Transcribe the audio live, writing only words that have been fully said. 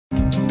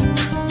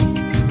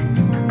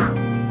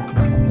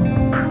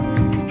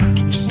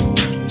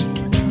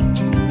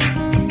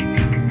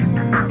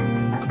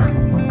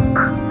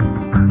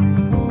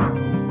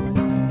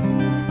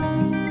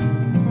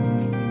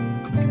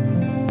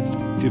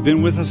You've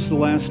been with us the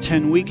last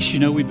 10 weeks. You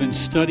know we've been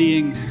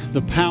studying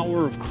the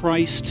power of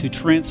Christ to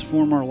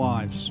transform our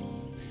lives.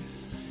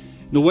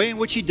 The way in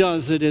which He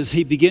does it is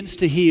He begins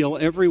to heal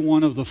every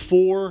one of the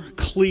 4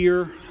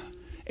 clear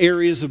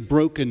areas of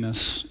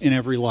brokenness in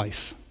every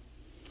life.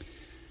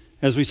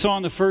 As we saw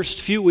in the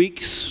first few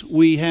weeks,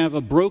 we have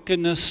a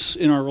brokenness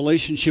in our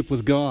relationship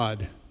with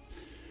God.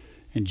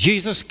 And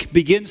Jesus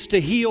begins to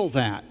heal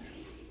that.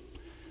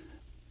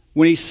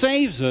 When He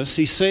saves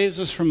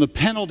us from the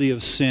penalty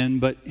of sin,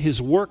 but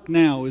His work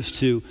now is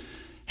to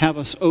have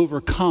us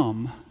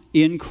overcome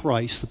in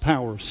Christ the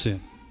power of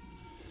sin.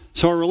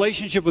 So our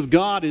relationship with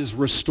God is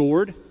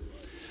restored.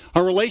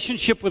 Our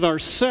relationship with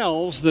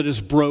ourselves that is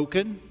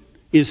broken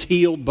is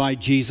healed by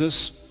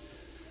Jesus.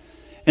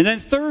 And then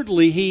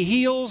thirdly, He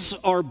heals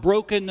our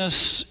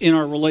brokenness in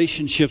our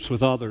relationships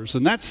with others.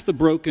 And that's the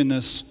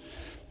brokenness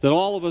that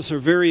all of us are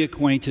very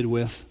acquainted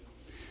with.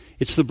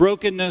 It's the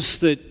brokenness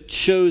that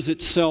shows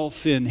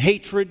itself in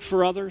hatred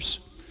for others,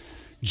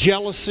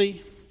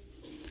 jealousy,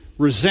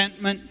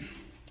 resentment,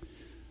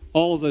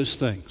 all of those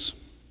things.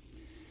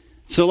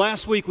 So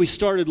last week we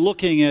started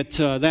looking at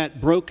that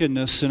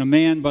brokenness in a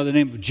man by the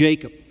name of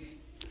Jacob.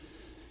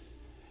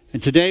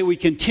 And today we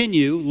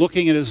continue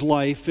looking at his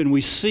life, and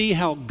we see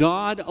how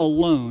God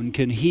alone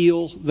can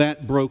heal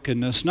that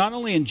brokenness, not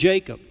only in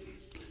Jacob,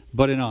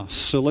 but in us.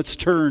 So let's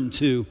turn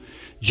to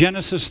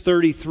Genesis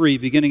 33,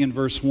 beginning in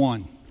verse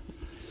 1.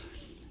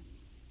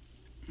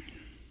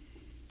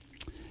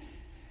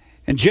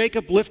 And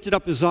Jacob lifted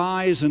up his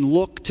eyes and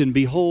looked, and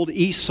behold,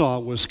 Esau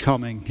was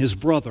coming, his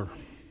brother,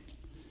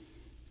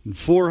 and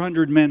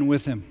 400 men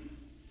with him.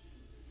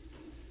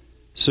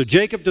 So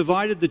Jacob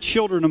divided the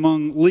children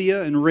among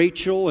Leah and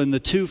Rachel and the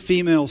 2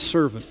 female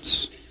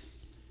servants.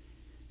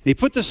 He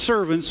put the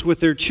servants with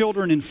their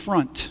children in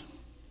front,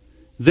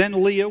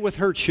 then Leah with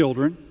her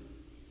children,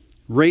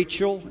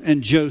 Rachel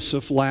and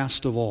Joseph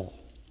last of all.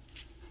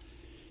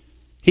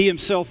 He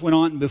himself went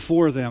on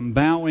before them,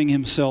 bowing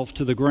himself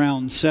to the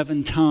ground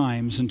 7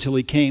 times until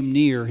he came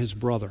near his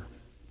brother.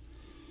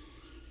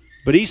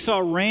 But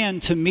Esau ran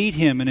to meet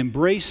him and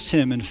embraced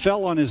him and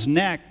fell on his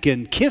neck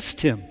and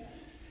kissed him,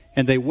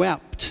 and they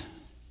wept.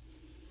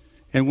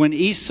 And when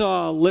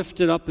Esau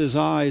lifted up his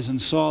eyes and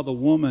saw the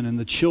woman and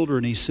the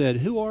children, he said,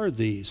 "Who are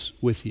these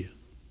with you?"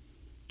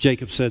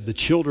 Jacob said, "The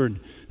children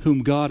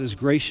whom God has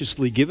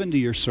graciously given to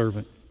your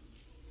servant."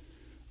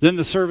 Then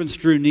the servants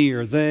drew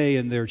near, they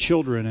and their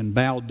children, and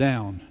bowed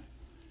down.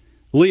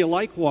 Leah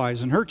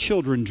likewise and her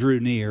children drew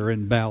near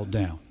and bowed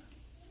down.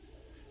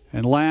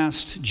 And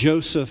last,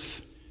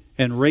 Joseph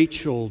and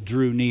Rachel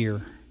drew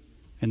near,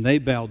 and they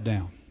bowed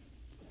down.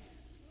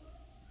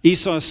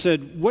 Esau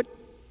said, "What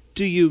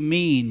do you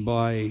mean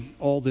by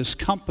all this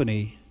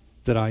company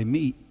that I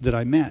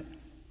met?"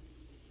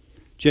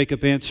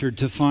 Jacob answered,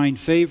 "To find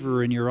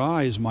favor in your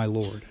eyes, my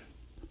lord."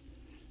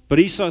 But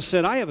Esau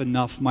said, "I have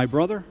enough, my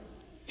brother.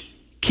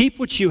 Keep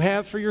what you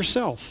have for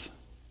yourself."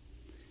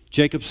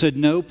 Jacob said,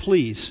 "No,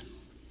 please.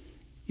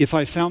 If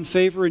I found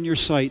favor in your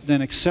sight,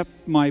 then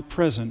accept my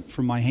present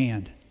from my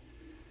hand.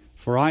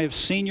 For I have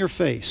seen your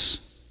face,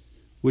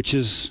 which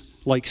is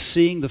like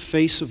seeing the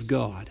face of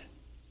God,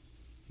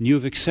 and you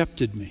have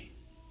accepted me.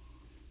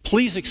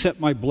 Please accept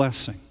my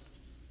blessing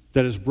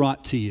that is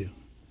brought to you,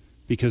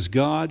 because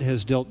God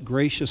has dealt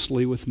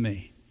graciously with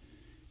me,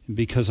 and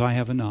because I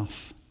have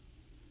enough."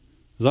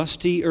 Thus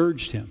he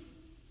urged him,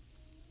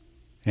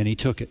 and he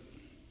took it.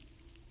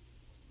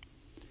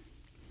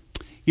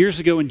 Years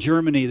ago in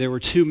Germany, there were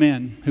 2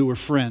 men who were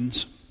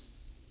friends.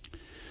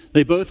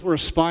 They both were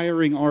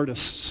aspiring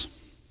artists.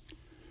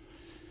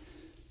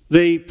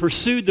 They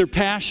pursued their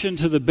passion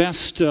to the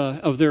best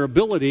of their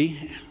ability,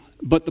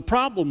 but the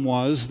problem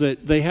was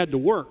that they had to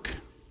work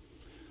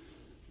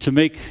to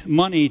make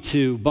money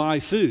to buy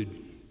food.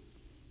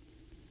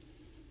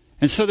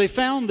 And so they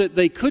found that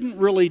they couldn't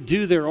really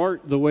do their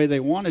art the way they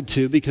wanted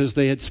to because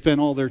they had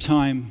spent all their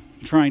time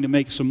trying to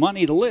make some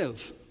money to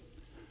live.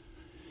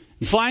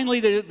 And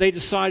finally, they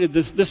decided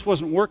this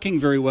wasn't working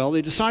very well.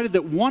 They decided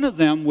that one of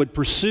them would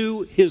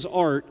pursue his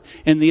art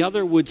and the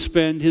other would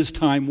spend his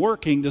time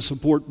working to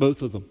support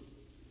both of them.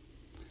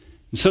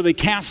 And so they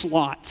cast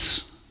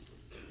lots.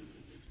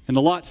 And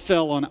the lot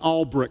fell on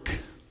Albrecht.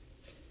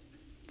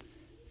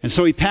 And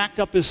so he packed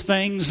up his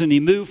things and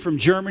he moved from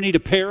Germany to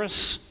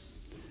Paris.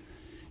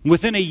 And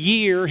within a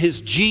year,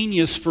 his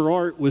genius for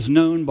art was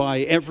known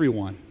by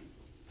everyone.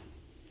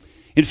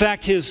 In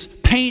fact, his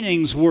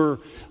paintings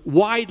were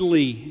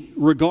widely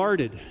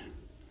regarded.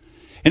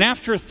 And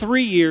after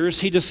 3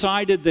 years, he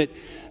decided that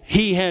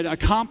he had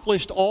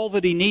accomplished all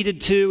that he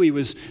needed to. He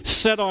was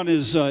set on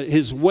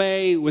his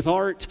way with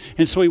art.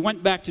 And so he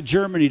went back to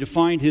Germany to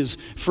find his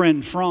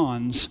friend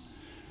Franz.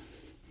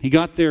 He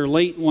got there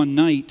late one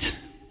night.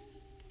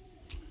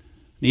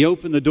 And he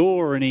opened the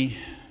door and he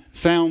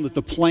found that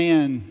the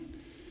plan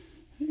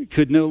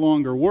could no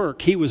longer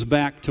work. He was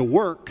back to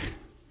work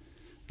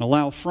and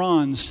allow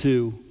Franz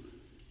to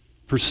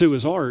pursue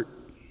his art.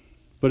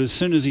 But as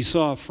soon as he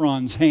saw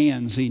Franz's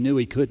hands, he knew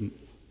he couldn't.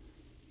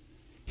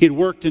 He had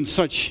worked in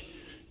such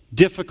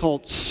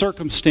difficult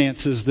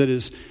circumstances that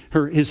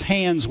his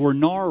hands were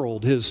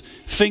gnarled, his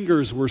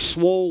fingers were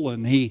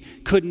swollen, he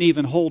couldn't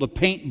even hold a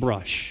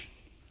paintbrush.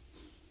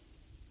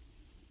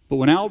 But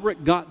when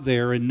Albrecht got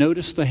there and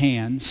noticed the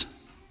hands,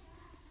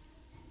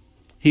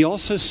 he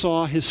also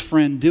saw his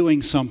friend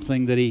doing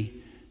something that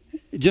he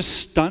just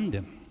stunned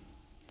him.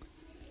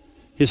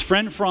 His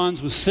friend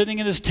Franz was sitting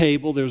at his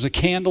table. There was a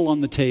candle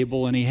on the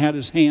table, and he had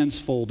his hands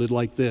folded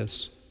like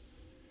this.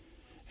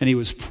 And he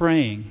was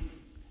praying,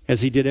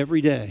 as he did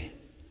every day,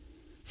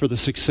 for the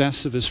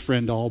success of his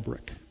friend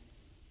Albrecht.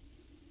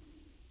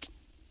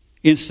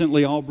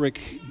 Instantly,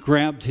 Albrecht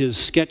grabbed his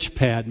sketch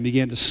pad and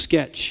began to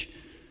sketch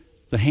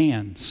the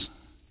hands.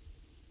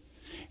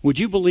 Would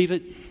you believe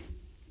it?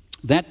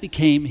 That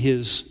became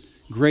his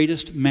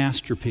greatest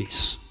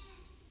masterpiece.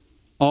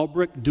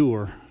 Albrecht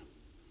Dürer,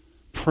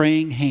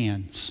 Praying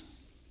Hands.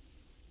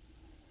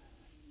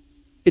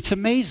 It's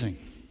amazing.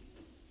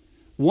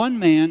 One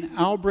man,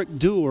 Albrecht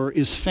Dürer,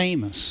 is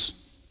famous.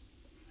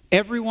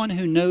 Everyone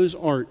who knows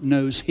art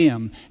knows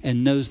him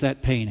and knows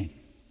that painting.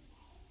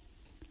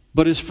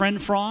 But his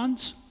friend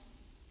Franz,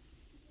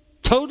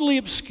 totally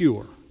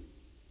obscure,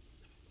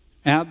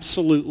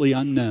 absolutely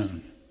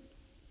unknown,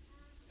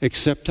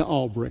 except to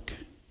Albrecht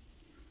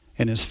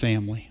and his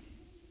family.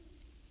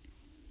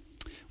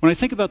 When I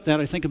think about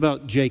that, I think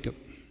about Jacob.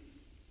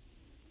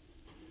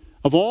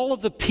 Of all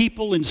of the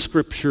people in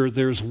Scripture,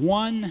 there's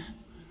one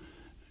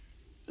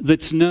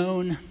that's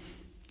known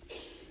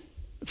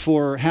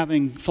for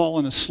having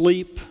fallen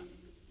asleep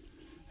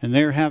and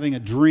there having a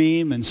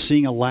dream and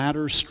seeing a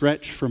ladder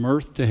stretch from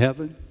earth to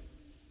heaven.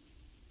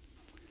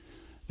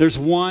 There's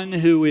one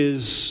who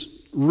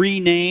is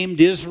renamed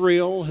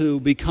Israel, who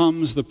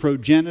becomes the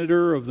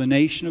progenitor of the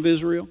nation of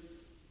Israel.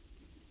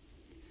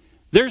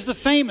 There's the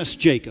famous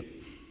Jacob.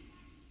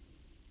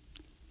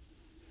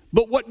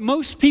 But what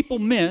most people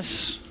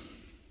miss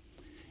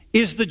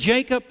is the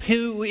Jacob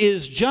who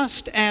is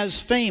just as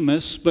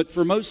famous, but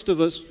for most of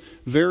us,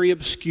 very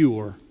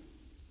obscure.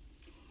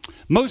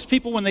 Most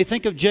people, when they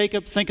think of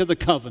Jacob, think of the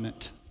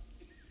covenant.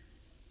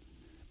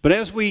 But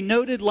as we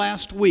noted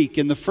last week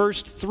in the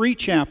first 3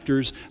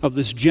 chapters of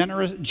this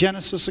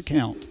Genesis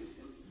account,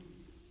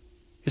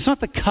 it's not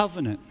the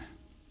covenant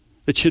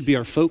that should be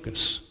our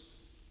focus.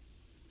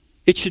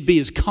 It should be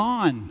his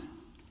con.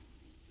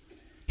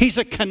 He's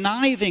a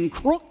conniving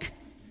crook.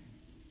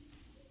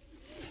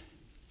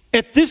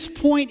 At this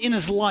point in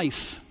his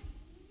life,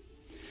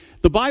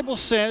 the Bible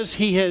says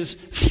he has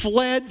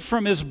fled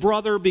from his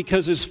brother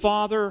because his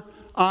father,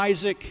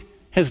 Isaac,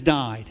 has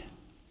died.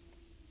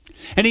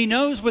 And he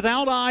knows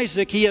without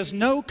Isaac, he has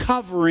no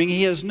covering,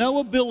 he has no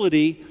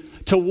ability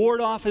to ward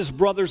off his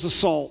brother's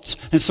assaults.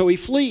 And so he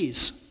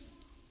flees.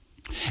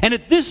 And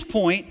at this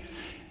point,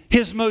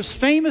 his most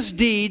famous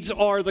deeds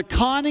are the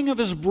conning of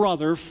his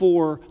brother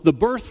for the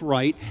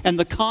birthright and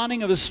the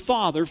conning of his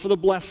father for the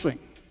blessing.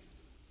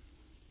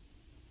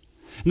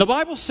 And the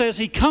Bible says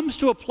he comes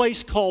to a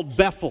place called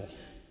Bethel.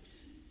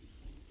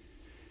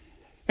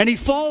 And he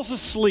falls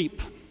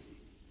asleep.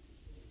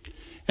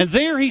 And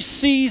there he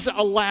sees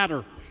a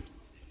ladder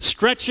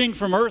stretching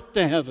from earth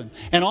to heaven.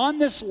 And on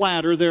this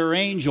ladder there are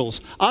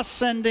angels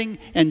ascending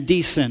and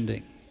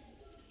descending.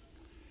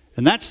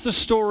 And that's the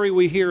story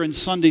we hear in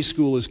Sunday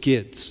school as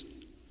kids.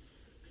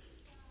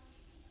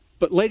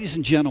 But ladies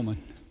and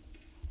gentlemen,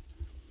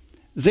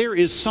 there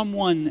is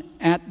someone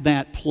at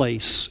that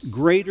place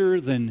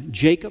greater than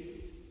Jacob,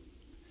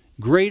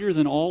 greater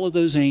than all of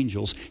those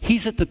angels.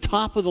 He's at the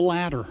top of the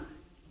ladder.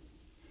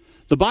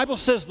 The Bible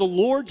says the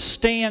Lord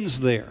stands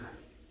there.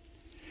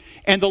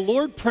 And the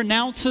Lord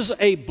pronounces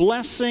a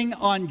blessing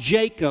on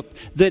Jacob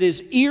that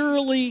is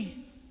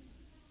eerily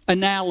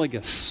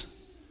analogous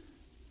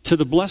to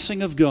the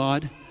blessing of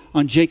God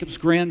on Jacob's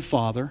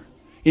grandfather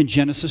in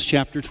Genesis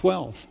chapter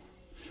 12,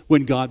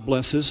 when God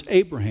blesses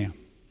Abraham.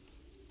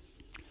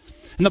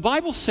 And the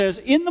Bible says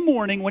in the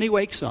morning when he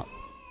wakes up,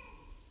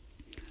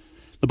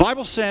 the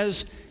Bible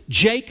says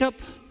Jacob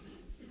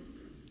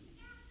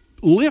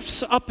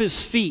lifts up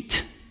his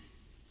feet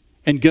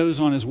and goes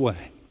on his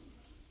way.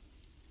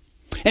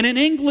 And in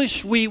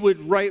English, we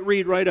would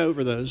read right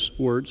over those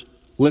words,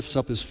 lifts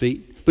up his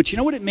feet. But you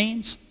know what it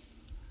means?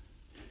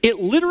 It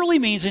literally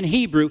means in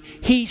Hebrew,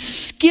 he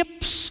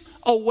skips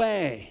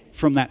away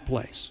from that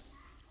place.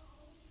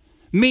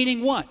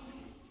 Meaning what?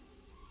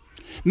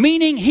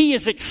 Meaning he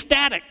is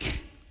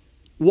ecstatic.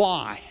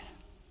 Why?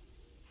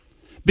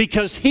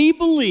 Because he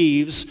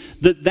believes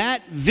that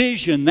that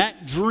vision,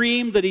 that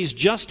dream that he's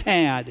just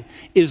had,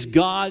 is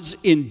God's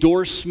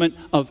endorsement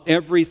of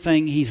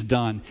everything he's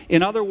done.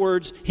 In other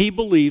words, he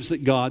believes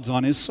that God's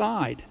on his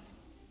side.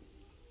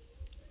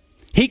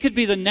 He could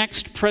be the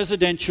next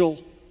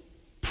presidential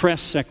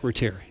press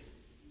secretary.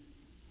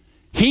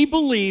 He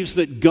believes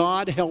that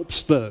God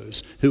helps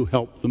those who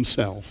help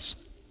themselves.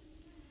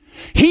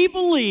 He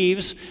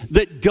believes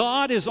that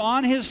God is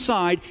on his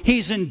side.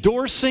 He's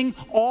endorsing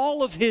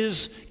all of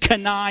his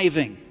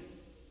conniving.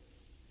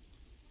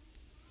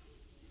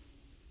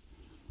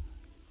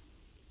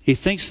 He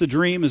thinks the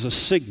dream is a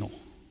signal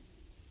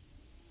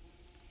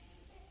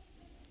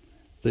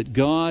that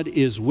God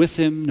is with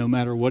him no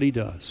matter what he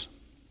does.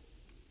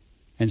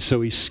 And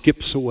so he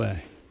skips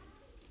away.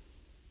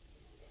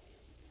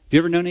 Have you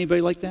ever known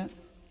anybody like that?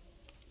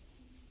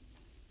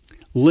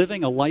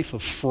 Living a life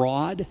of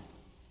fraud,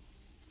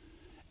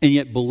 and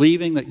yet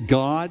believing that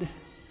God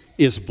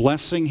is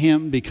blessing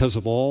him because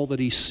of all that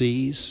he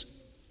sees.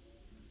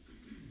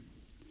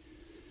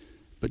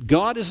 But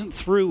God isn't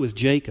through with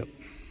Jacob.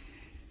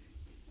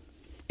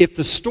 If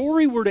the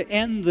story were to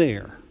end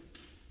there,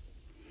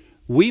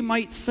 we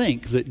might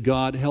think that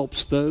God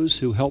helps those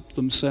who help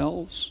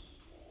themselves.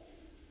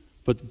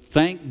 But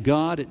thank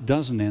God it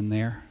doesn't end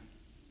there.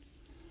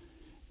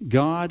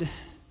 God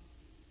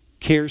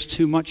cares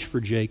too much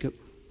for Jacob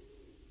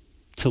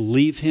to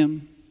leave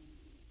him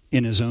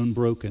in his own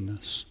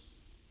brokenness.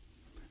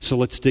 So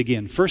let's dig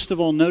in. First of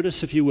all,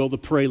 notice, if you will, the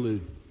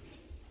prelude.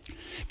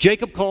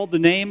 Jacob called the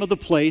name of the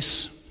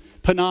place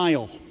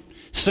Peniel,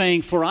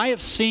 saying, "For I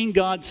have seen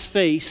God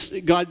face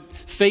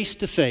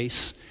to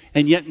face,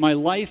 and yet my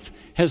life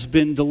has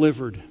been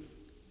delivered."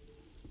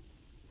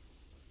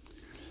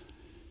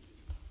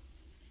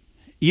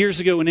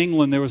 Years ago in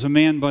England, there was a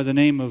man by the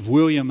name of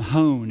William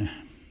Hone,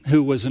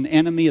 who was an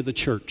enemy of the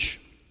church.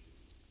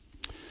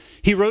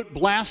 He wrote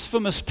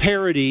blasphemous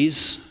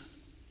parodies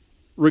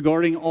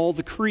regarding all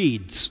the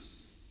creeds.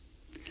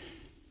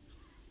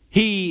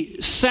 He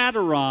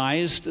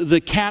satirized the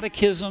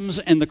catechisms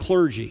and the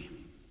clergy.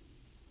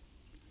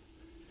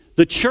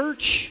 The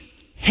church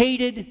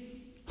hated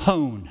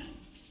Hone,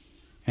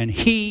 and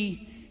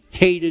he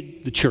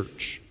hated the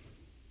church.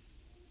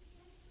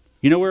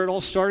 You know where it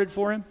all started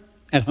for him?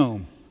 At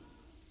home.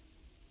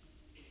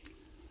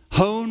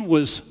 Hone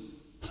was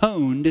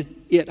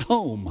honed at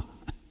home.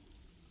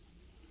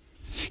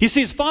 You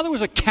see, his father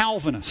was a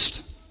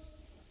Calvinist.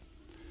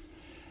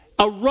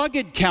 A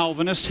rugged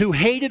Calvinist who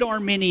hated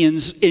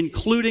Arminians,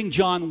 including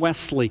John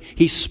Wesley.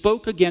 He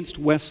spoke against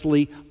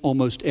Wesley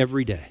almost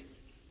every day.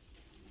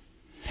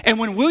 And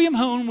when William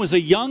Hone was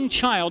a young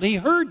child, he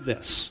heard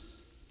this.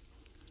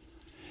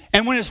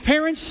 And when his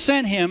parents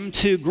sent him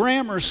to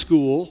grammar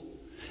school,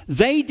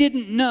 they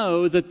didn't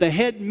know that the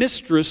head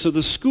mistress of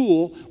the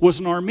school was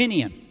an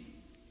Arminian.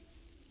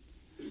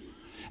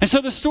 And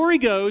so the story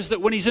goes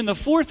that when he's in the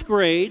 4th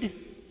grade,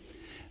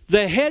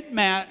 the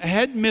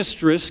head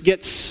mistress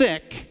gets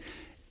sick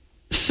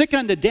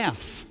unto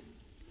death.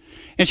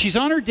 And she's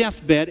on her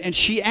deathbed, and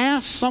she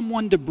asks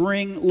someone to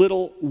bring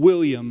little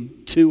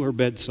William to her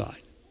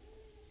bedside.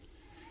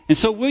 And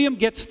so William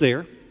gets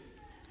there.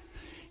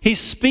 He's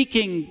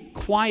speaking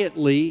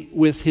quietly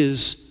with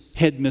his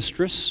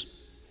headmistress.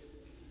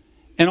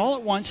 And all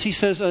at once he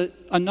says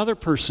another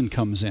person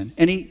comes in.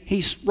 And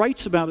he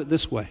writes about it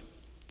this way.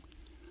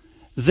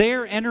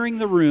 There, entering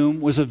the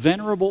room, was a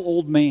venerable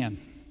old man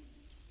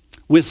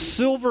with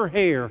silver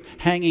hair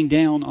hanging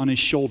down on his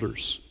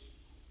shoulders.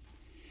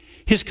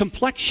 His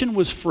complexion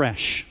was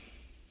fresh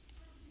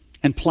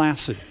and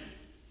placid.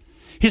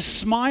 His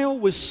smile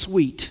was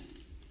sweet.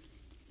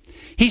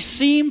 He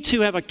seemed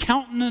to have a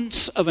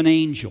countenance of an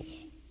angel.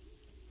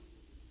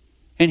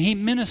 And he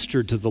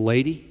ministered to the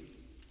lady.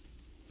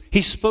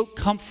 He spoke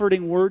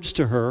comforting words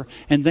to her,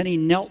 and then he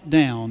knelt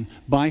down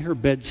by her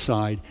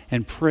bedside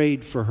and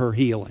prayed for her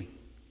healing.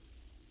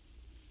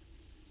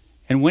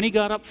 And when he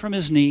got up from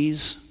his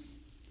knees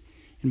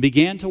and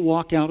began to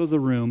walk out of the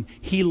room,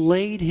 he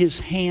laid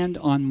his hand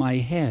on my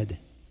head.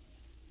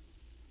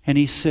 And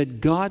he said,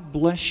 "God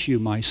bless you,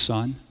 my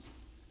son.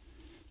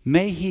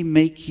 May he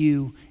make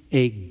you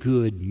a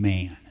good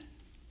man."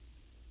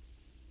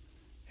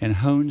 And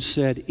Hone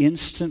said,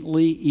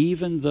 "Instantly,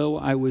 even though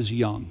I was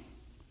young,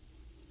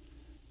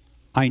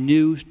 I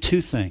knew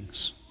 2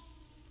 things.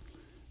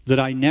 That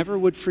I never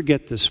would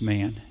forget this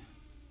man,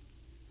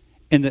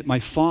 and that my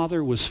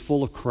father was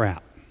full of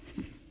crap."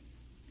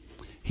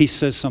 He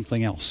says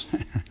something else.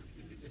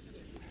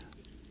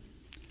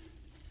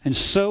 And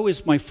so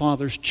is my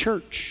father's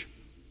church.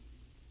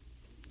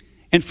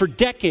 And for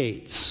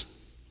decades,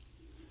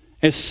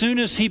 as soon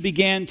as he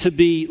began to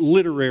be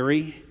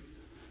literary,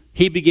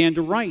 he began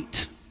to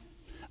write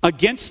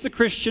against the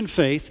Christian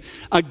faith,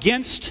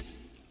 against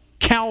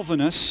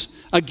Calvinists,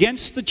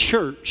 against the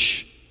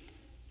church.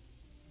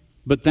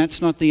 But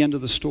that's not the end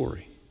of the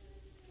story.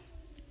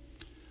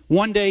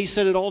 One day he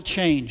said it all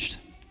changed.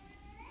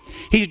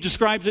 He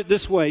describes it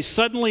this way: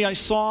 "Suddenly I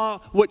saw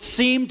what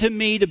seemed to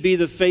me to be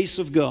the face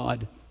of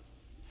God.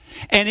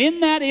 And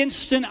in that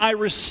instant I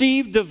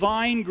received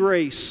divine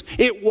grace.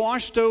 It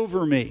washed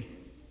over me.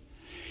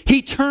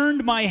 He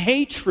turned my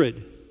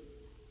hatred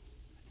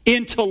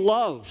into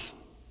love.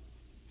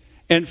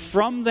 And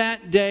from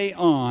that day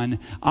on,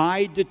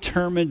 I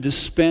determined to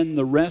spend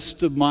the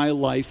rest of my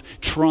life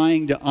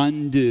trying to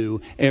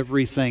undo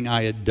everything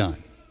I had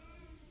done."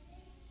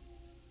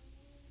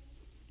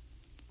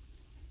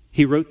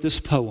 He wrote this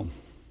poem.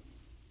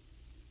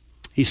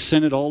 He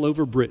sent it all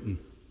over Britain.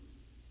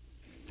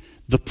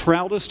 "The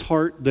proudest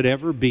heart that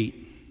ever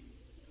beat,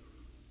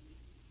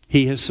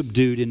 he has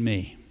subdued in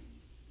me.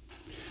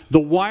 the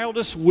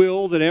wildest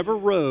will that ever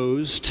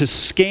rose to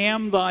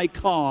scam thy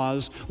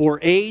cause or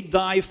aid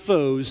thy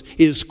foes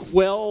is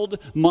quelled,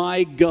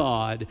 my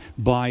God,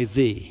 by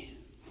thee.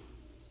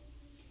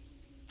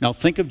 Now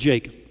think of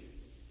Jacob.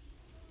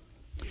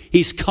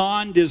 He's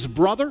conned his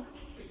brother.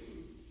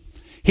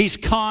 He's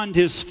conned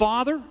his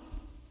father.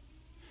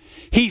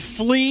 He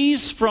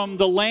flees from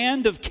the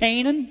land of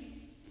Canaan.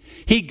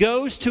 He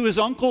goes to his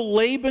uncle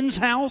Laban's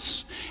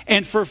house,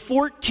 and for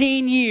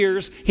 14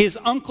 years, his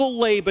uncle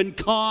Laban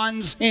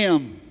cons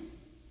him.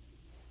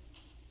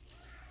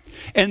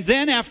 And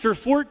then after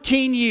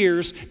 14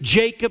 years,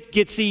 Jacob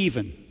gets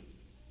even.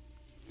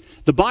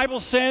 The Bible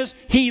says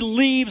he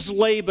leaves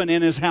Laban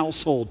and his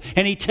household,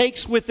 and he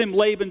takes with him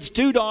Laban's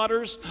 2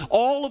 daughters,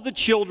 all of the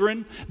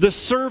children, the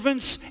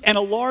servants, and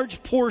a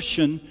large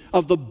portion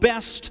of the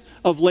best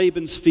of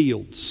Laban's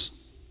fields.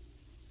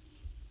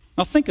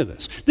 Now think of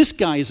this. This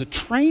guy is a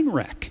train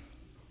wreck.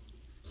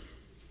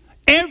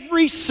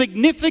 Every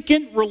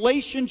significant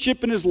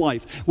relationship in his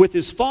life, with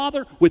his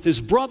father, with his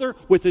brother,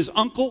 with his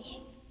uncle,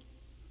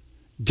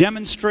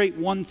 demonstrate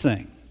one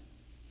thing: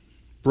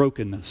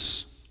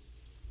 brokenness.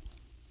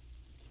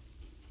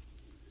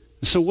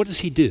 So what does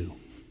he do?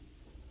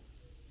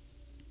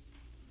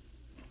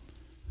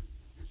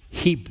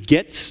 He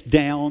gets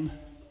down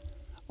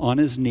on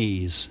his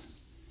knees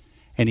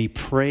and he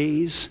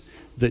prays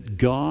that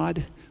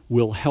God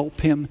will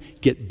help him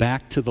get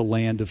back to the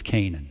land of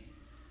Canaan.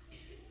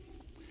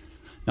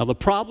 Now the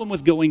problem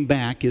with going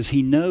back is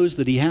he knows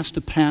that he has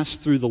to pass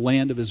through the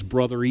land of his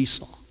brother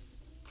Esau.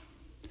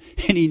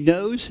 And he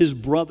knows his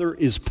brother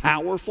is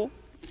powerful.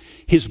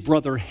 His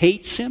brother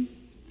hates him.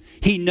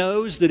 He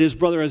knows that his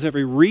brother has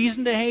every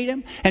reason to hate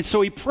him. And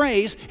so he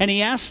prays and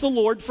he asks the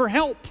Lord for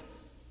help.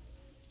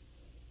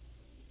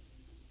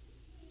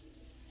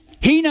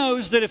 He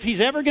knows that if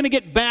he's ever going to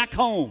get back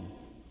home,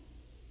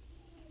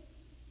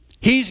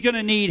 he's going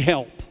to need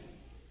help.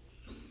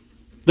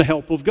 The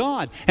help of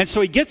God. And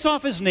so he gets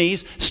off his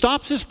knees,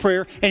 stops his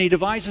prayer, and he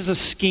devises a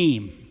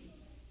scheme.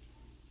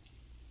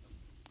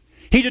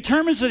 He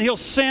determines that he'll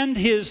send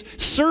his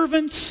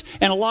servants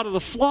and a lot of the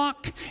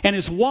flock and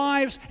his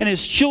wives and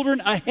his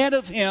children ahead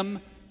of him.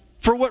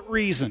 For what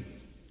reason?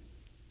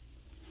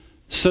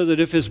 So that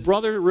if his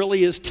brother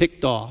really is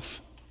ticked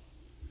off,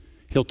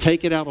 he'll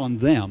take it out on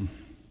them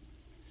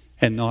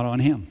and not on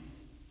him.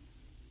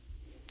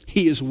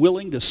 He is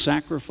willing to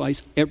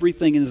sacrifice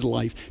everything in his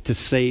life to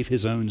save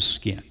his own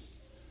skin.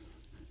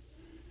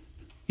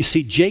 You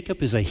see,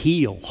 Jacob is a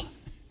heel.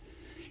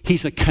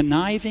 He's a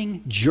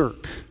conniving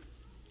jerk.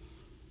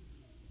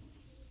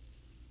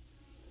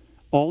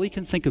 All he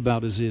can think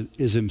about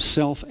is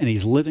himself, and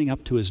he's living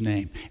up to his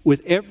name.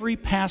 With every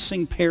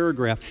passing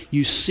paragraph,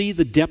 you see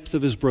the depth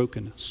of his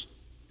brokenness.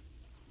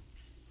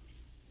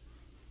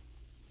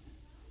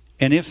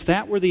 And if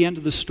that were the end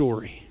of the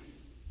story,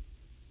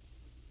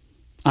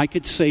 I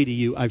could say to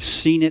you, I've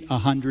seen it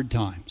 100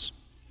 times.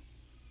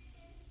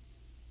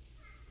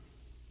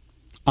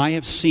 I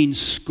have seen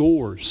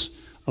scores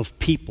of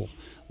people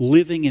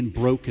living in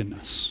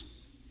brokenness.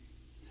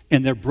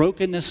 And their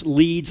brokenness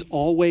leads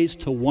always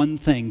to one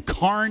thing: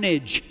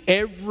 carnage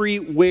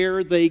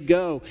everywhere they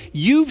go.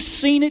 You've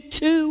seen it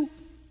too.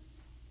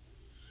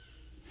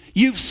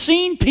 You've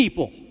seen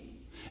people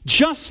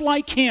just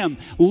like him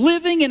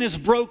living in his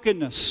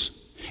brokenness.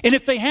 And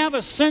if they have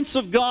a sense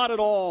of God at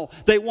all,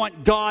 they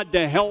want God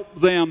to help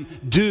them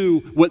do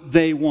what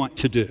they want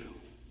to do.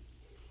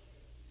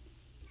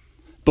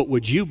 But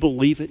would you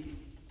believe it?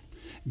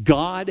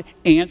 God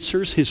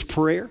answers his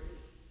prayer.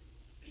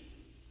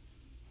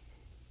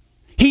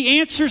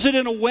 He answers it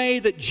in a way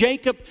that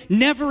Jacob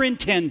never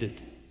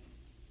intended.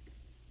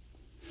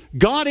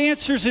 God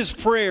answers his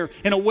prayer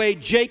in a way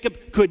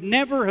Jacob could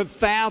never have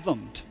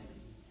fathomed.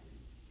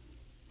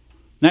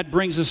 That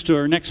brings us to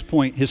our next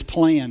point, his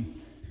plan.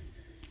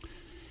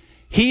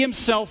 He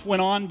himself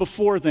went on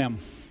before them,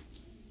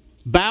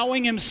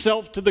 bowing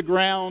himself to the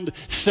ground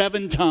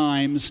 7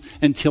 times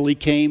until he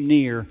came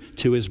near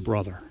to his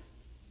brother.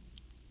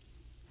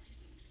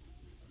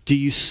 Do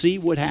you see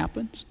what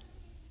happens?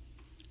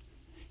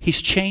 He's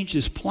changed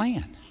his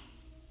plan.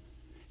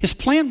 His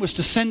plan was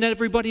to send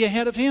everybody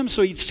ahead of him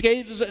so he'd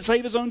save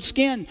his own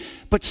skin.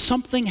 But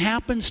something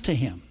happens to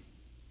him.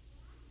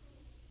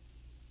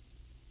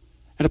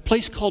 At a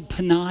place called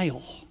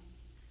Peniel,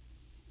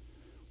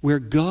 where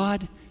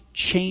God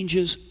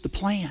changes the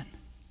plan.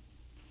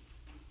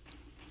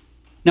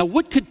 Now,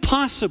 what could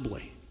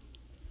possibly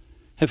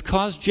have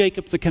caused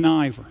Jacob the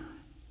conniver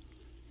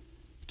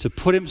to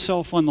put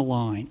himself on the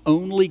line?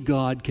 Only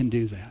God can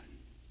do that.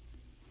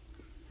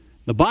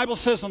 The Bible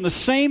says on the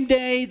same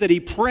day that he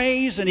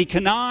prays and he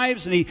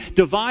connives and he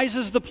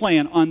devises the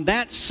plan, on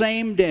that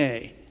same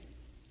day,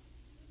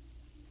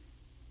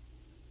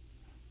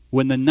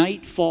 when the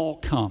nightfall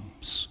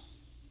comes,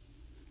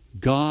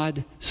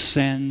 God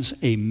sends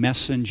a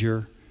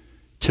messenger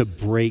to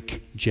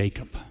break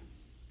Jacob.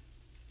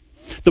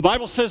 The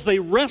Bible says they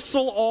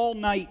wrestle all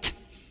night.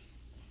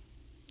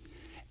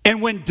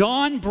 And when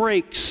dawn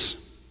breaks,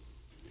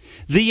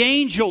 the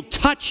angel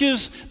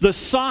touches the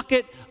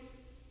socket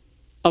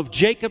of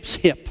Jacob's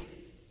hip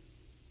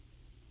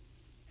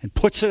and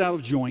puts it out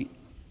of joint.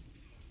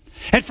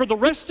 And for the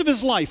rest of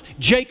his life,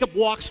 Jacob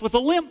walks with a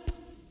limp.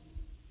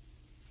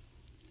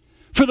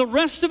 For the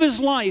rest of his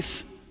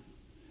life,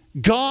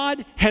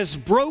 God has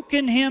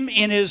broken him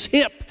in his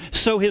hip,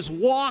 so his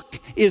walk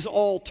is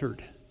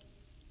altered.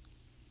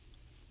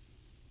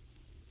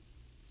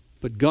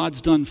 But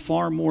God's done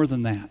far more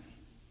than that.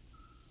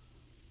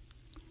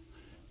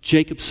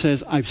 Jacob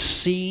says, I've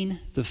seen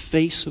the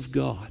face of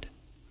God,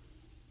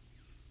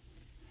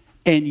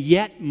 and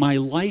yet my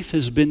life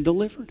has been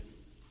delivered.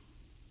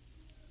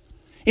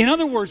 In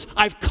other words,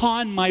 I've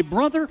conned my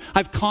brother,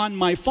 I've conned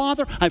my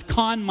father, I've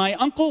conned my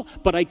uncle,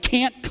 but I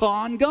can't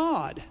con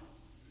God.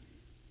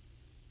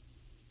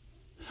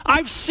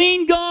 I've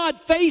seen God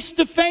face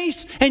to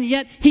face, and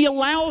yet He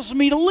allows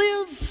me to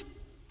live.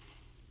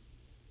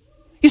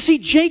 You see,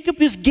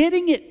 Jacob is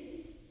getting it.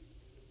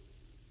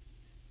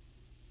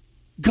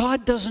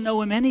 God doesn't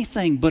owe him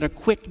anything but a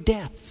quick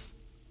death.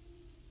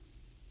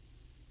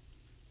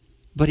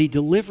 But He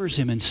delivers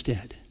him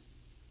instead.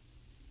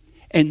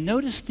 And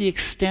notice the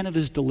extent of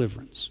his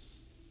deliverance.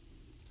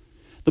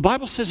 The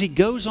Bible says he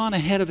goes on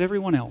ahead of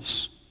everyone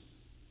else.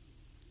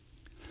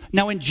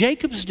 Now, in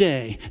Jacob's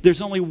day,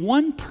 there's only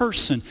one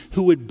person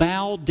who would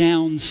bow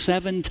down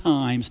 7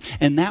 times,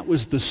 and that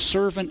was the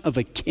servant of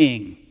a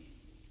king.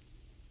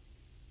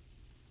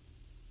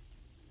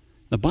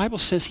 The Bible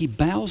says he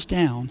bows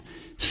down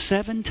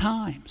 7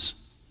 times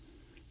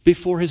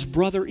before his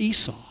brother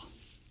Esau.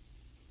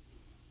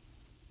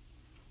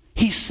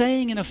 He's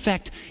saying, in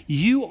effect,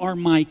 you are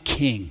my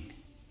king,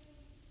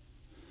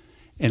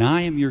 and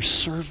I am your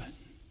servant.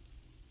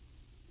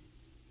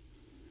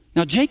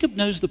 Now, Jacob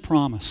knows the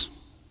promise.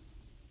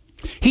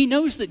 He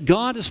knows that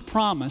God has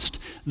promised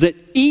that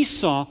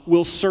Esau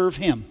will serve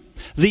him.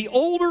 The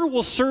older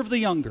will serve the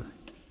younger.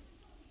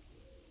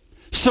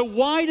 So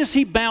why does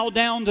he bow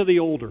down to the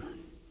older?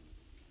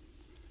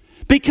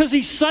 Because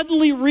he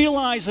suddenly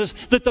realizes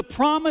that the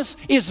promise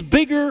is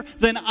bigger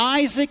than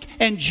Isaac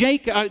and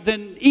Jacob,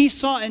 than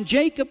Esau and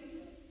Jacob.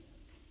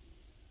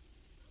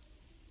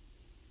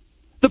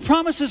 The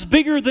promise is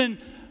bigger than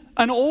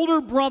an older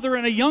brother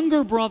and a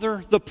younger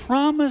brother. The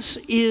promise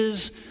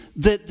is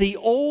that the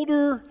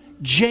older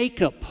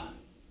Jacob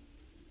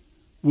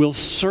will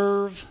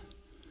serve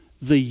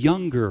the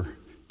younger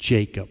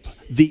Jacob.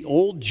 The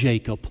old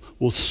Jacob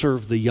will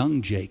serve the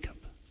young Jacob.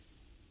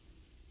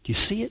 Do you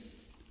see it?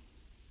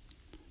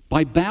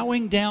 By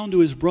bowing down to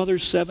his brother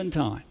 7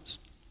 times,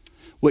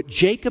 what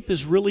Jacob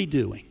is really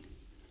doing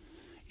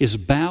is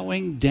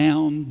bowing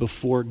down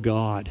before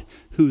God,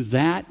 who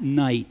that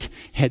night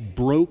had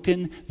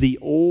broken the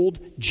old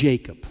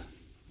Jacob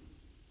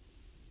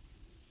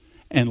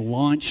and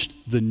launched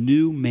the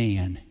new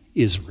man,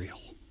 Israel.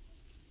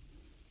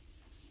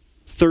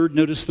 Third,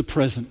 notice the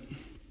present.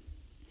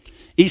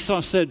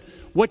 Esau said,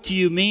 "What do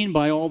you mean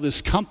by all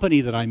this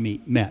company that I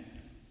met?"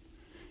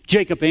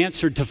 Jacob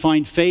answered, "To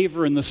find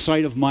favor in the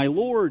sight of my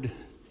Lord."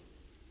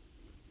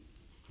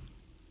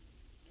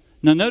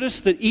 Now notice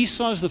that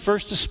Esau is the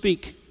first to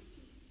speak.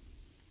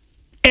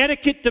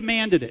 Etiquette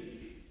demanded it.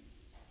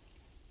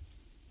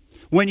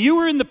 When you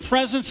were in the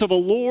presence of a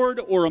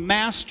lord or a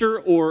master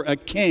or a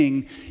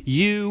king,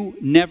 you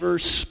never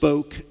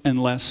spoke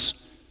unless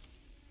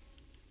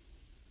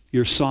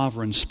your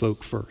sovereign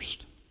spoke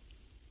first.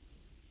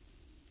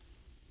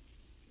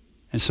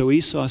 And so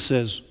Esau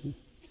says,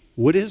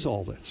 "What is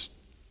all this?"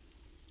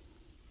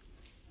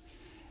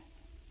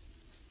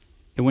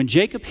 And when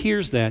Jacob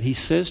hears that, he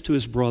says to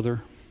his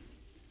brother,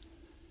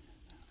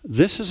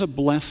 "This is a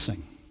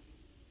blessing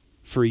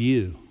for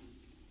you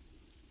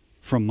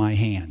from my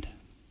hand."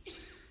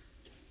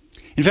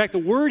 In fact, the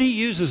word he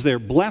uses there,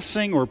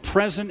 blessing or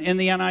present in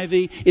the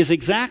NIV, is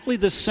exactly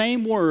the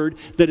same word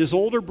that his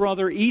older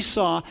brother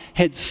Esau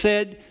had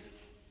said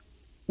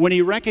when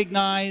he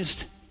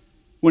recognized,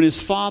 when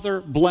his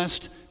father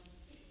blessed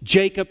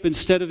Jacob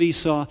instead of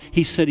Esau.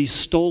 He said, "He's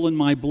stolen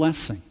my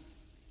blessing.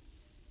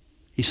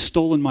 He's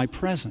stolen my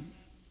present."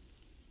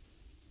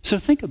 So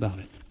think about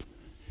it.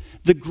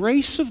 The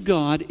grace of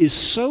God is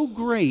so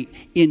great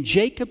in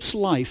Jacob's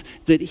life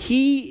that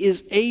he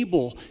is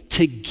able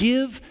to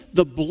give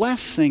the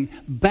blessing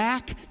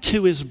back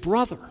to his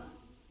brother.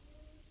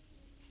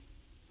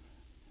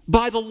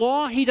 By the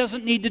law, he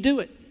doesn't need to do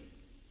it.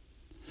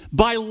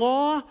 By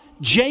law,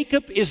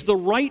 Jacob is the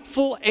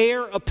rightful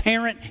heir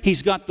apparent.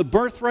 He's got the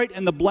birthright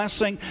and the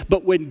blessing.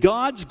 But when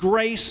God's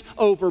grace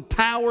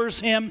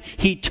overpowers him,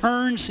 he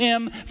turns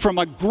him from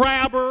a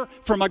grabber,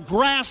 from a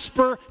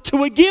grasper,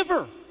 to a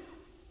giver.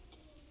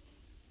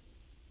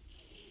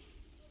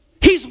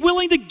 He's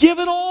willing to give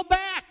it all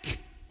back.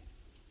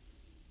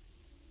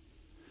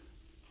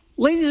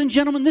 Ladies and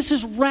gentlemen, this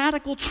is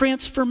radical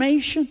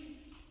transformation.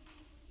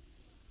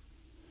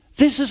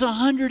 This is a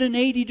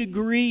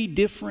 180-degree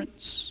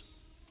difference.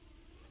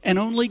 And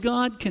only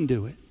God can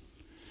do it.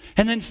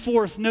 And then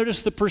fourth,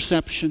 notice the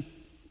perception.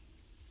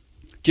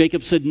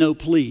 Jacob said, "No,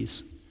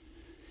 please.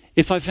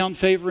 If I found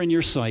favor in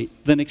your sight,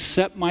 then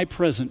accept my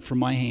present from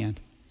my hand.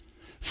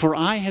 For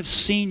I have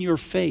seen your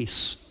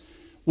face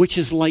which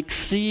is like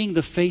seeing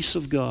the face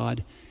of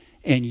God,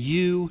 and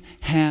you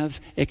have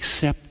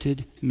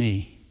accepted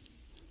me.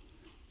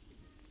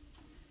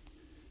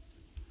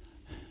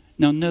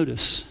 Now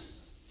notice,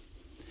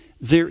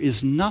 there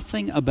is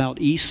nothing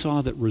about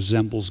Esau that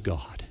resembles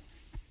God.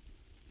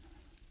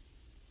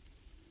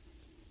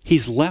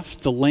 He's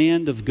left the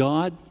land of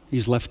God.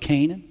 He's left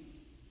Canaan.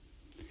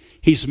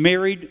 He's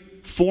married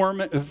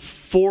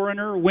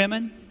foreigner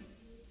women.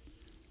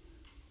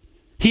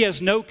 He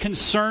has no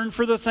concern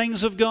for the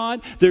things of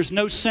God. There's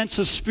no sense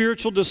of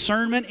spiritual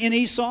discernment in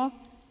Esau.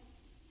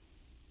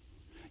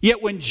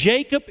 Yet when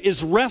Jacob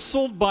is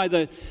wrestled by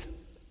the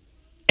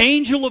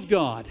angel of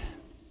God,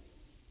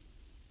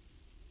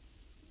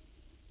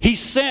 he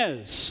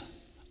says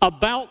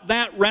about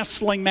that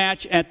wrestling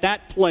match at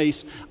that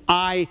place,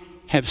 I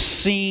have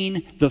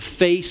seen the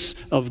face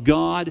of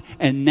God.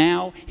 And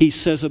now he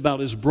says about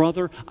his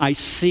brother, I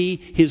see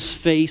his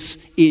face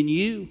in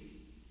you.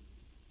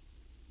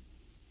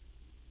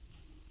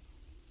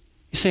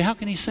 You say, how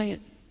can he say it?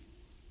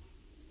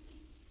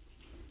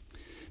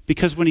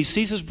 Because when he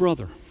sees his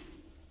brother,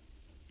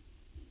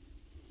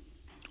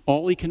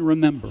 all he can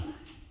remember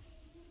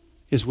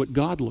is what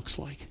God looks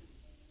like.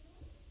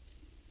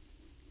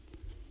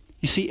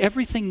 You see,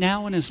 everything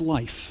now in his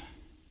life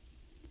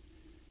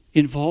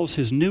involves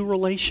his new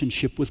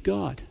relationship with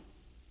God.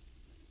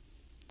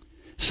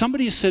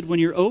 Somebody has said, when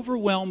you're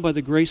overwhelmed by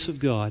the grace of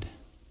God,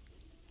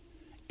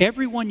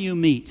 everyone you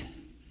meet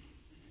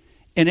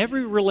and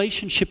every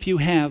relationship you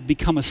have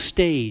become a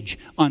stage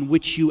on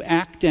which you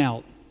act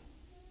out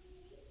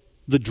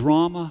the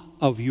drama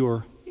of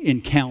your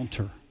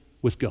encounter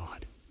with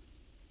God.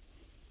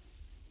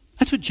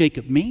 That's what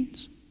Jacob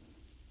means.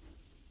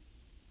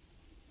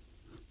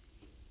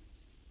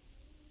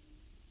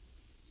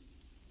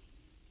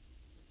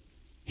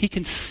 He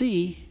can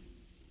see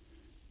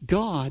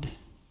God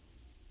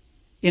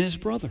in his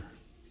brother.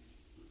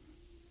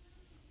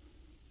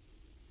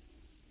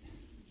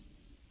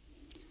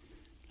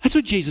 That's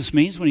what Jesus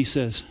means when he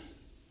says,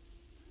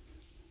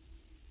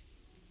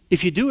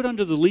 if you do it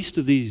unto the least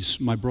of these,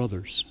 my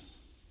brothers,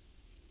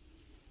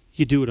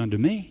 you do it unto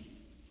me.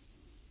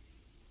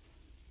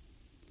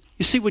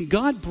 You see, when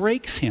God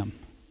breaks him,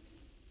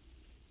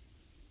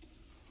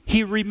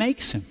 he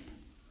remakes him.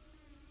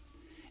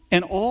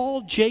 And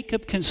all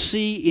Jacob can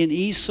see in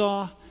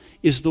Esau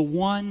is the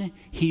one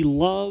he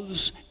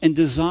loves and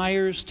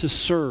desires to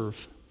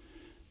serve.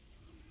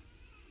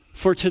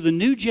 For to the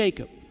new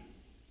Jacob,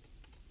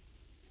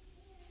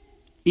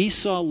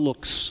 Esau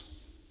looks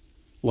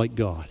like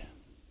God.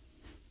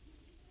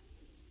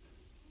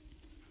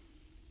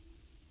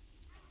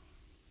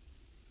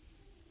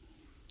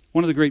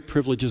 One of the great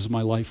privileges of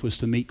my life was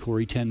to meet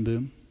Corrie ten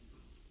Boom.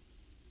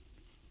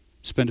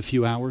 Spend a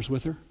few hours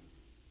with her.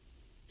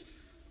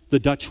 The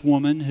Dutch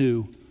woman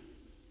who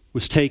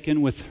was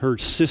taken with her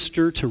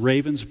sister to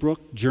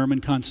Ravensbrück,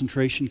 German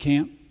concentration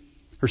camp.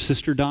 Her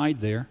sister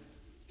died there.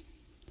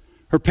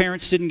 Her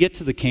parents didn't get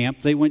to the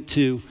camp. They went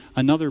to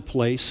another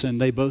place and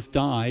they both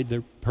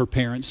died. Her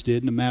parents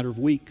did in a matter of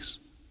weeks.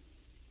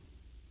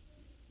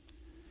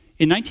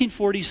 In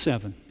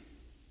 1947,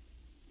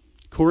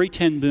 Corrie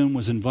ten Boom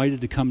was invited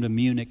to come to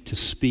Munich to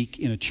speak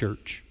in a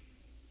church.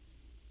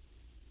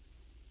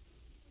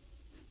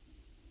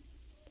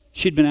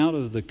 She'd been out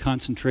of the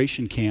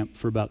concentration camp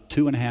for about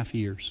 2.5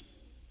 years.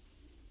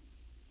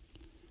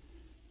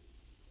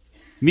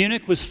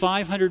 Munich was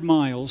 500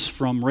 miles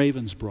from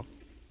Ravensbrück,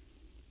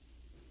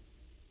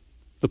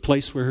 the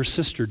place where her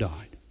sister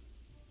died.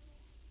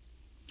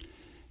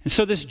 And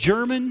so this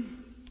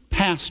German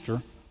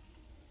pastor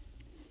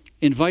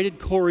invited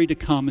Corrie to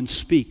come and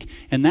speak.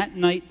 And that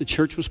night the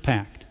church was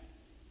packed.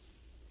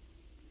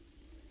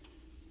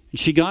 And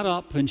she got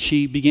up and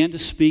she began to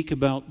speak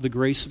about the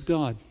grace of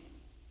God.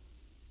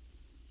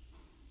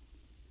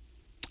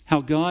 How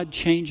God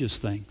changes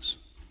things.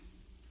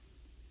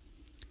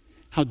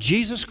 How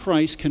Jesus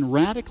Christ can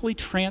radically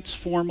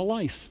transform a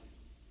life.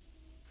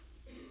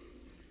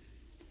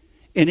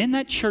 And in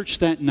that church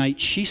that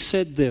night, she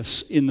said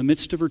this in the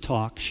midst of her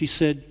talk. She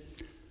said,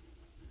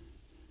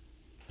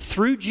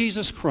 through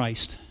Jesus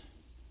Christ,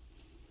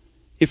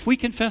 if we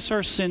confess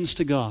our sins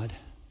to God,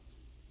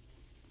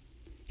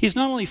 He's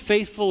not only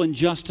faithful and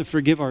just to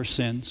forgive our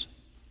sins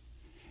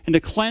and to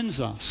cleanse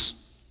us,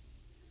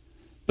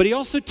 but He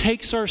also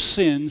takes our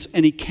sins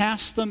and He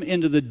casts them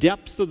into the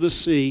depth of the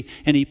sea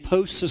and He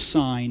posts a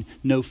sign,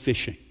 no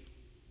fishing.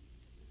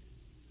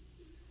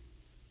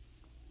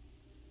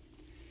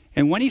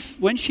 And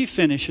when she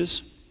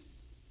finishes,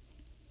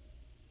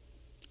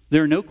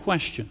 there are no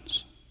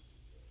questions.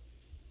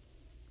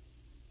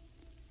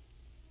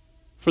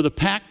 For the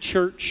packed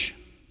church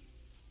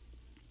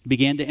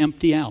began to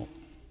empty out.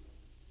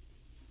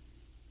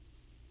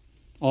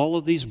 All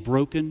of these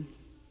broken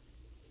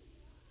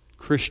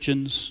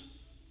Christians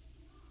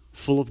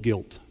full of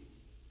guilt.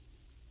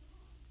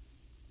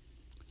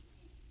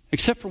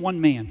 Except for one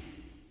man.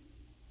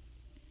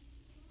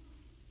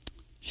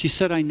 She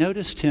said, I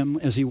noticed him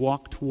as he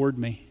walked toward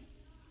me.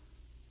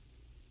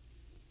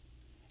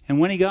 And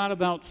when he got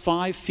about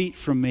 5 feet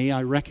from me,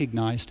 I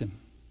recognized him.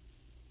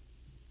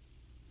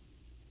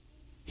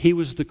 He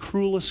was the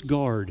cruelest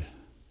guard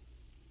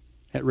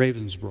at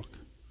Ravensbrück.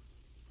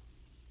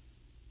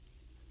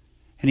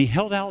 And he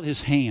held out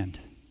his hand.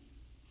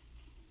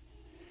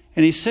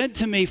 And he said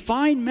to me,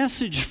 "Fine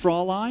message,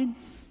 Fraulein.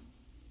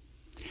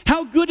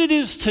 How good it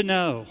is to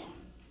know,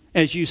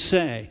 as you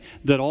say,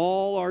 that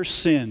all our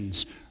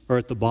sins are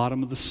at the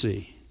bottom of the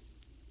sea."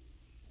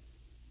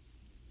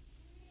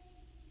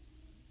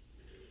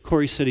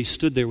 Corey said he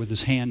stood there with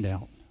his hand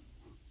out.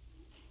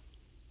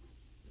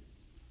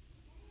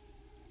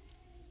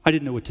 I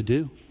didn't know what to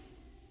do.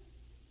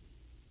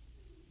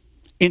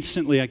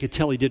 Instantly, I could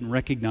tell he didn't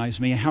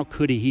recognize me. How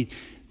could he?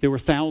 There were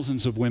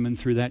thousands of women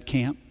through that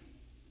camp.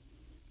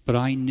 But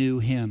I knew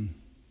him.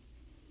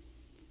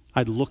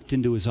 I'd looked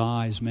into his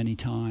eyes many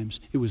times.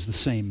 It was the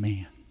same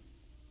man.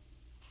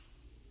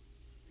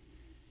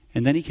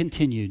 And then he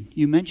continued,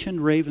 "You mentioned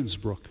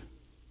Ravensbrück.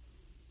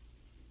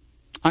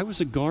 I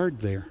was a guard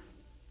there.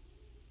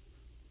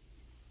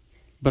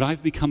 But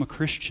I've become a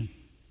Christian.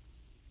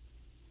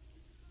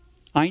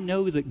 I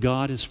know that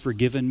God has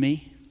forgiven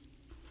me.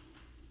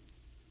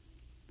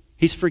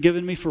 He's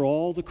forgiven me for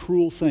all the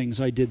cruel things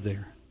I did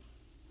there.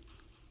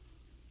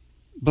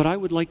 But I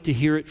would like to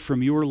hear it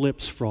from your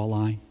lips,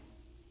 Fraulein.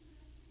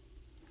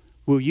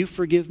 Will you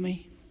forgive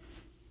me?"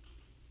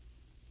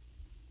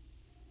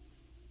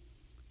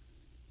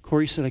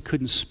 Corey said I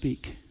couldn't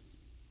speak.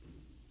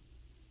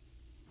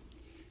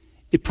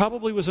 It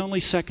probably was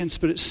only seconds,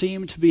 but it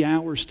seemed to be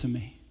hours to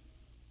me.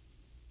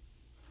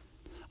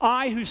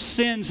 I, whose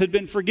sins had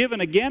been forgiven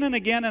again and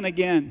again and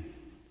again,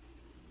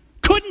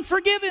 couldn't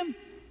forgive him.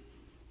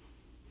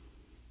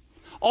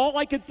 All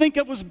I could think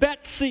of was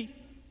Betsy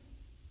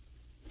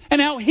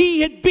and how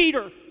he had beat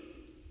her.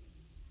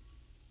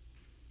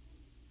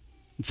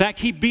 In fact,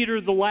 he beat her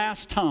the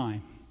last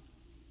time.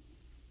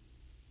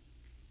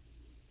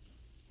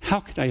 How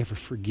could I ever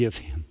forgive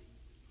him?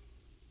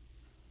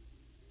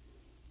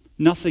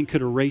 Nothing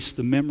could erase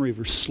the memory of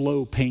her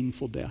slow,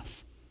 painful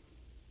death.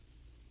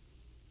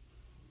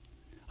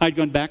 I'd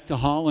gone back to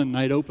Holland and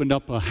I'd opened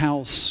up a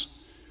house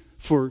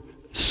for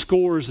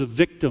scores of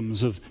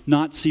victims of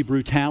Nazi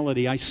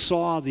brutality. I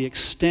saw the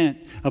extent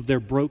of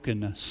their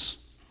brokenness.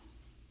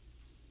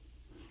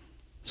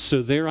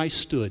 So there I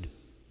stood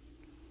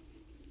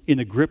in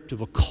the grip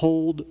of a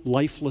cold,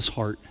 lifeless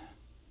heart.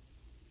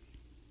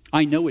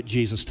 I know what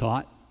Jesus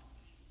taught.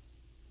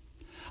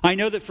 I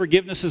know that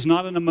forgiveness is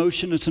not an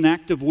emotion, it's an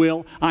act of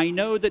will. I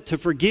know that to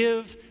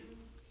forgive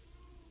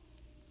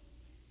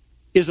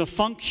is a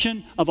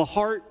function of a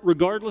heart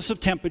regardless of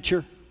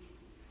temperature.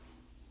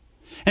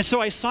 And so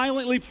I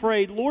silently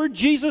prayed, "Lord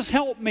Jesus,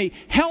 help me,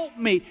 help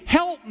me,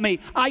 help me.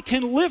 I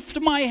can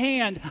lift my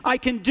hand. I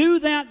can do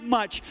that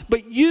much,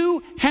 but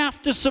you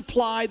have to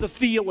supply the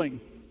feeling."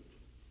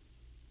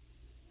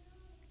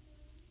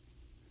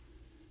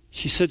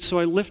 She said, "So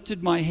I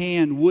lifted my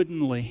hand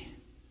woodenly.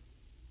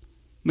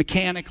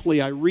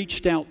 Mechanically, I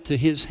reached out to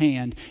his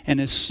hand,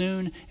 and as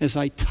soon as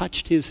I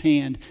touched his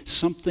hand,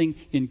 something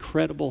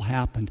incredible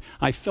happened.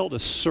 I felt a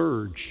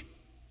surge.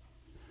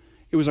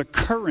 It was a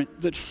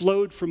current that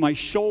flowed from my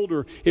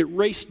shoulder. It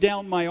raced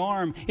down my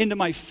arm into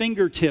my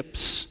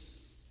fingertips.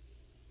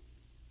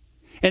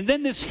 And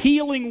then this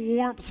healing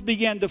warmth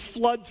began to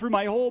flood through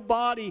my whole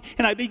body,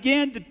 and I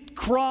began to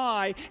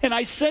cry, and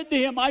I said to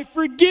him, 'I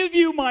forgive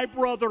you, my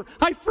brother.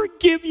 I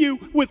forgive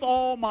you with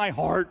all my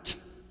heart.'"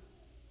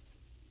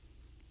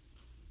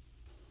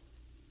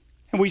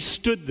 And we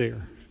stood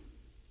there,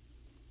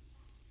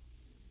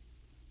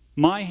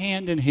 my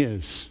hand in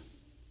his,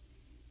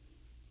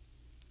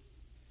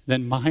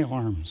 then my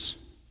arms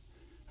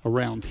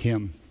around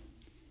him,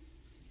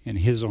 and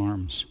his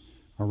arms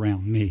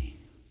around me.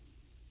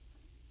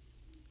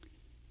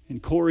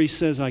 And Corey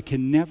says, "I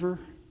can never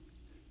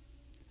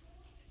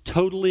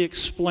totally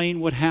explain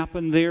what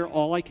happened there.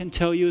 All I can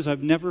tell you is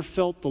I've never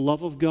felt the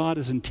love of God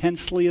as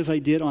intensely as I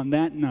did on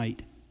that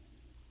night.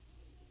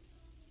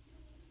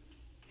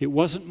 It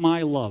wasn't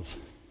my love.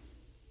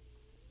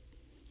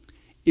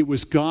 It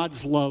was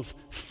God's love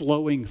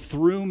flowing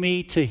through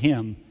me to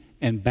him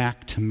and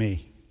back to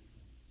me."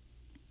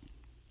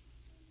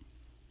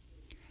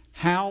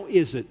 How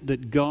is it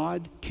that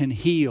God can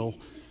heal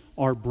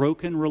our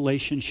broken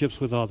relationships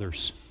with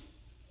others?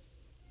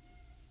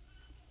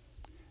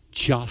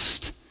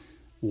 Just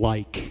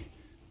like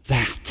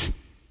that.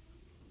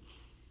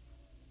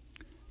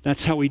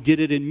 That's how he did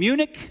it in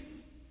Munich.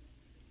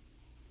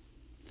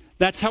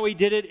 That's how he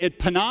did it at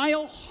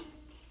Peniel.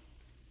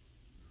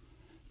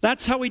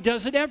 That's how he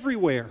does it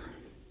everywhere.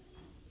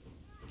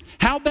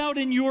 How about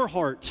in your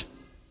heart?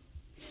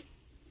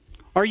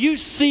 Are you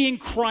seeing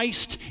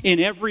Christ in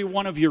every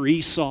one of your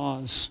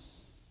Esau's?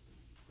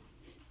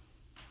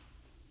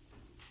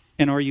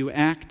 And are you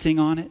acting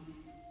on it?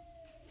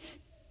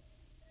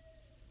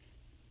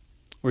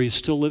 Or are you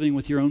still living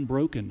with your own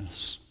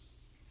brokenness?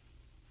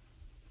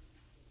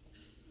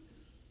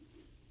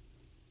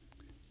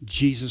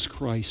 Jesus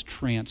Christ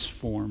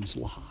transforms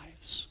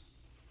lives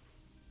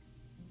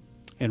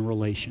and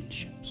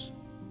relationships.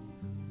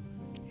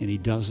 And he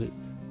does it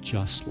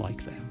just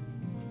like that.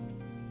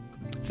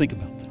 Think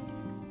about that.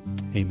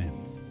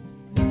 Amen.